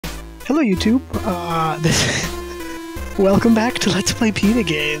Hello YouTube, welcome back to Let's Play PETA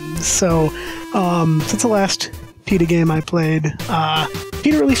games. So, since the last PETA game I played,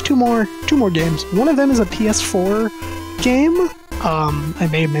 PETA released two more games. One of them is a PS4 game. I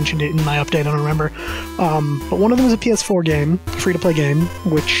may have mentioned it in my update, I don't remember. But one of them is a PS4 game, free-to-play game,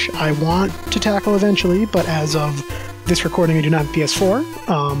 which I want to tackle eventually, but as of this recording I do not have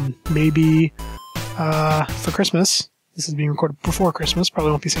PS4. Maybe for Christmas. This is being recorded before Christmas,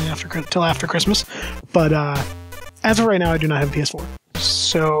 probably won't be seen till after Christmas, but as of right now I do not have a PS4.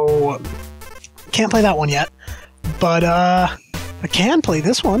 So, can't play that one yet, but I can play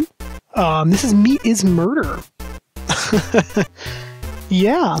this one. This is Meat is Murder.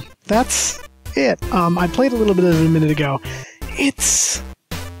 Yeah, that's it. I played a little bit of it a minute ago.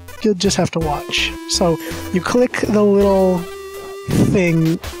 You'll just have to watch. So, you click the little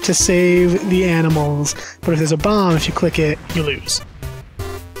thing to save the animals, but if there's a bomb, if you click it, you lose.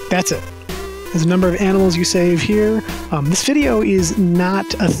 That's it. There's a number of animals you save here. This video is not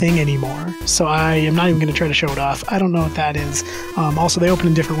a thing anymore, so I am not even going to try to show it off. I don't know what that is. Also, they open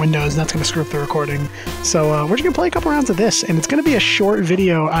in different windows, and that's going to screw up the recording. So we're just going to play a couple rounds of this, and it's going to be a short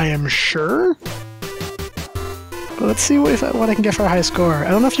video, I am sure. But let's see what I can get for a high score. I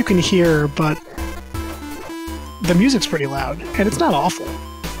don't know if you can hear, but the music's pretty loud, and it's not awful.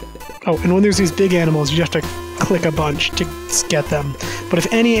 Oh, and when there's these big animals, you have to click a bunch to get them. But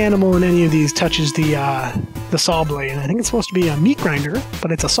if any animal in any of these touches the saw blade, I think it's supposed to be a meat grinder,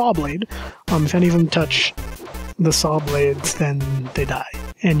 but it's a saw blade. If any of them touch the saw blades, then they die,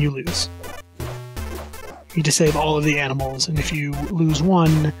 and you lose. You need to save all of the animals, and if you lose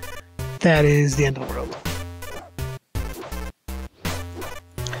one, that is the end of the world.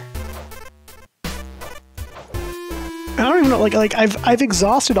 I don't even know, like I've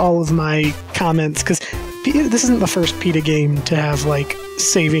exhausted all of my comments, because this isn't the first PETA game to have, like,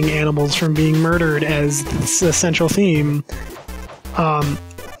 saving animals from being murdered as the central theme.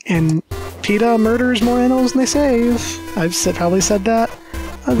 And PETA murders more animals than they save. I've probably said that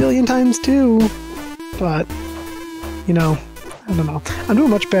a billion times too. But, you know, I don't know. I'm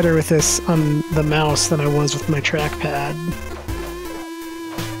doing much better with this on the mouse than I was with my trackpad.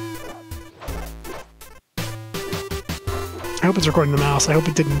 I hope it's recording the mouse. I hope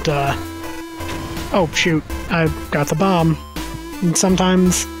it didn't, Oh, shoot. I got the bomb. And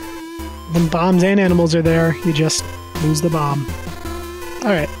sometimes, when bombs and animals are there, you just lose the bomb.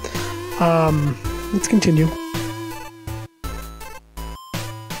 Alright. Let's continue.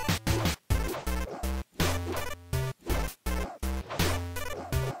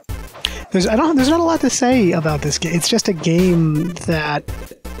 There's not a lot to say about this game. It's just a game that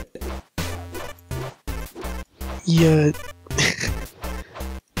you...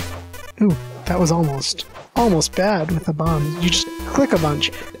 Ooh, that was almost bad with the bomb. You just click a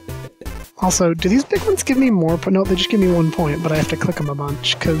bunch. Also, do these big ones give me more? No, they just give me 1 point, but I have to click them a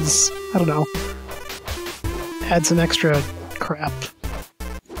bunch, because, I don't know. Add some extra crap.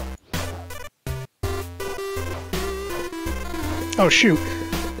 Oh, shoot.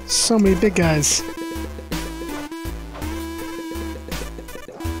 So many big guys.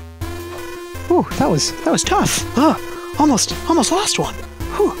 Ooh, that was tough. Almost lost one.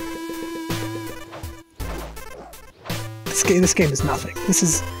 Whew. This game is nothing.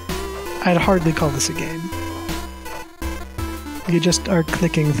 I'd hardly call this a game. You just are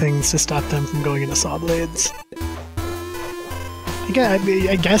clicking things to stop them from going into saw blades.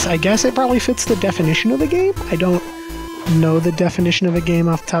 I guess it probably fits the definition of a game. I don't know the definition of a game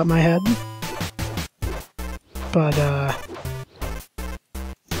off the top of my head. But,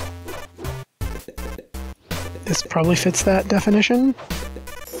 this probably fits that definition.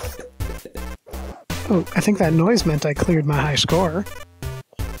 Oh, I think that noise meant I cleared my high score.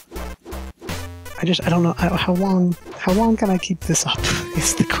 I don't know how long can I keep this up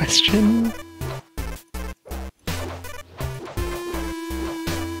is the question.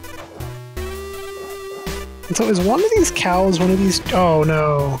 And so is one of these cows, one of these... Oh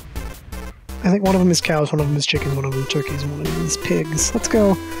no. I think one of them is cows, one of them is chickens, one of them is turkeys, and one of them is pigs. Let's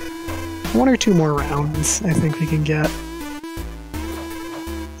go 1 or 2 more rounds, I think we can get.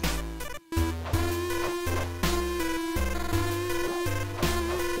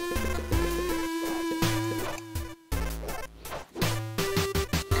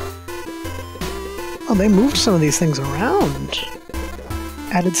 Oh, they moved some of these things around.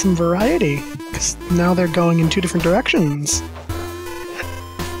 Added some variety, because now they're going in 2 different directions.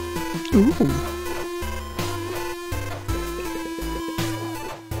 Ooh.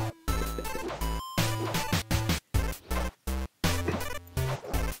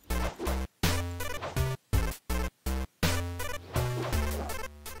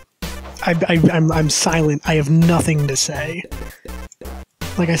 I'm silent. I have nothing to say.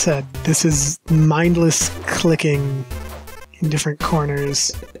 Like I said, this is mindless clicking in different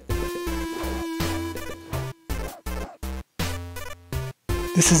corners.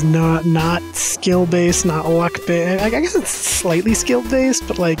 This is not skill-based, not luck-based. I guess it's slightly skill-based,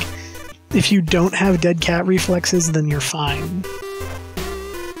 but like, if you don't have dead cat reflexes, then you're fine.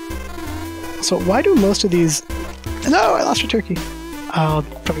 So why do most of these... No, I lost a turkey. I'll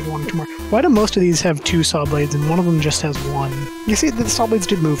probably go one or two more. Why do most of these have 2 saw blades and one of them just has 1? You see, the saw blades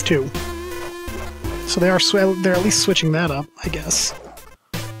did move too. So they're at least switching that up, I guess.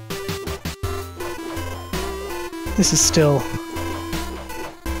 This is still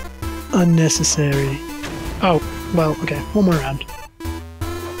unnecessary. Oh, well, okay, one more round.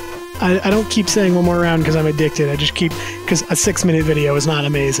 I don't keep saying one more round because I'm addicted. I just keep... because a 6-minute video is not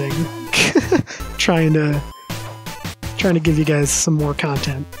amazing. trying to give you guys some more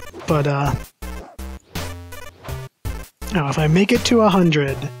content. But, now if I make it to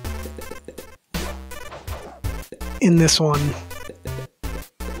 100 in this one...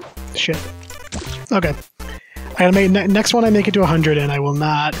 Shit. Okay. I gotta make... next one I make it to 100 and I will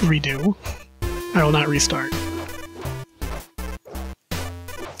not redo. I will not restart.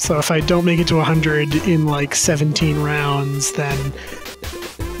 So if I don't make it to 100 in like 17 rounds, then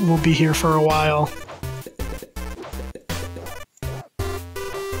we'll be here for a while.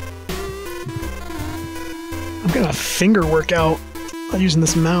 I'm getting a finger workout using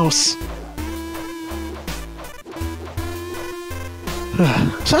this mouse.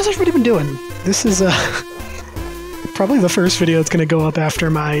 So how's everybody been doing? This is probably the first video that's going to go up after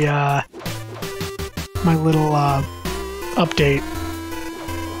my my little update.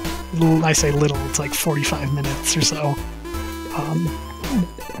 I say little, it's like 45 minutes or so.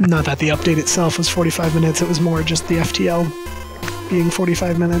 Not that the update itself was 45 minutes, it was more just the FTL being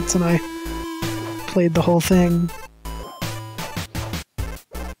 45 minutes and I played the whole thing.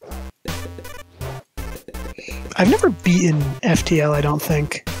 I've never beaten FTL, I don't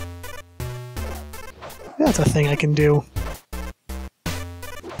think. That's a thing I can do.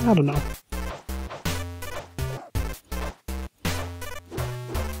 I don't know.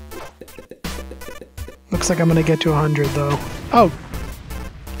 Looks like I'm gonna get to 100, though. Oh!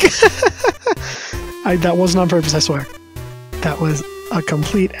 That wasn't on purpose, I swear. That was a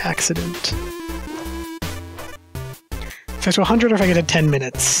complete accident. If I get to 100 or if I get to 10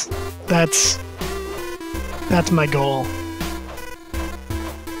 minutes. That's my goal.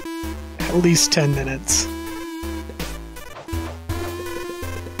 At least 10 minutes.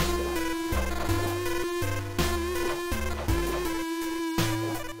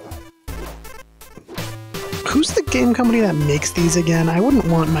 Who's the game company that makes these again? I wouldn't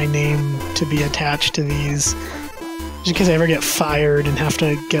want my name to be attached to these. Just in case I ever get fired and have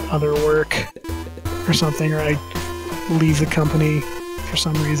to get other work or something, or I leave the company for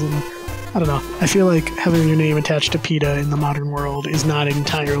some reason. I don't know. I feel like having your name attached to PETA in the modern world is not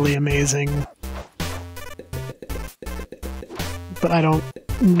entirely amazing. But I don't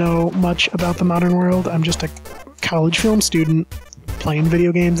know much about the modern world. I'm just a college film student playing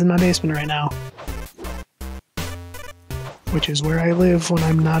video games in my basement right now. Which is where I live when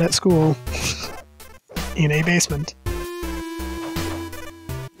I'm not at school. In a basement.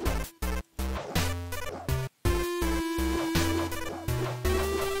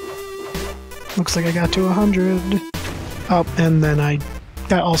 Looks like I got to 100. Oh, and then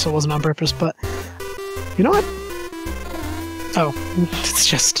that also wasn't on purpose, but... You know what? Oh, it's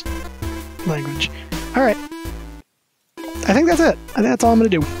just... language. Alright. I think that's it. I think that's all I'm gonna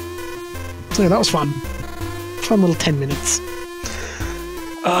do. So yeah, that was fun. Fun little 10 minutes.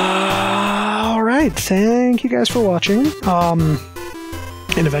 Alright, thank you guys for watching.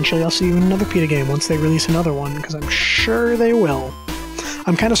 And eventually I'll see you in another PETA game once they release another one, because I'm sure they will.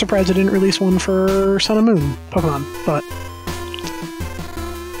 I'm kind of surprised they didn't release one for Sun and Moon Pokemon, but...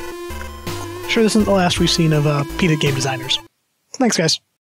 I'm sure this isn't the last we've seen of PETA game designers. Thanks, guys.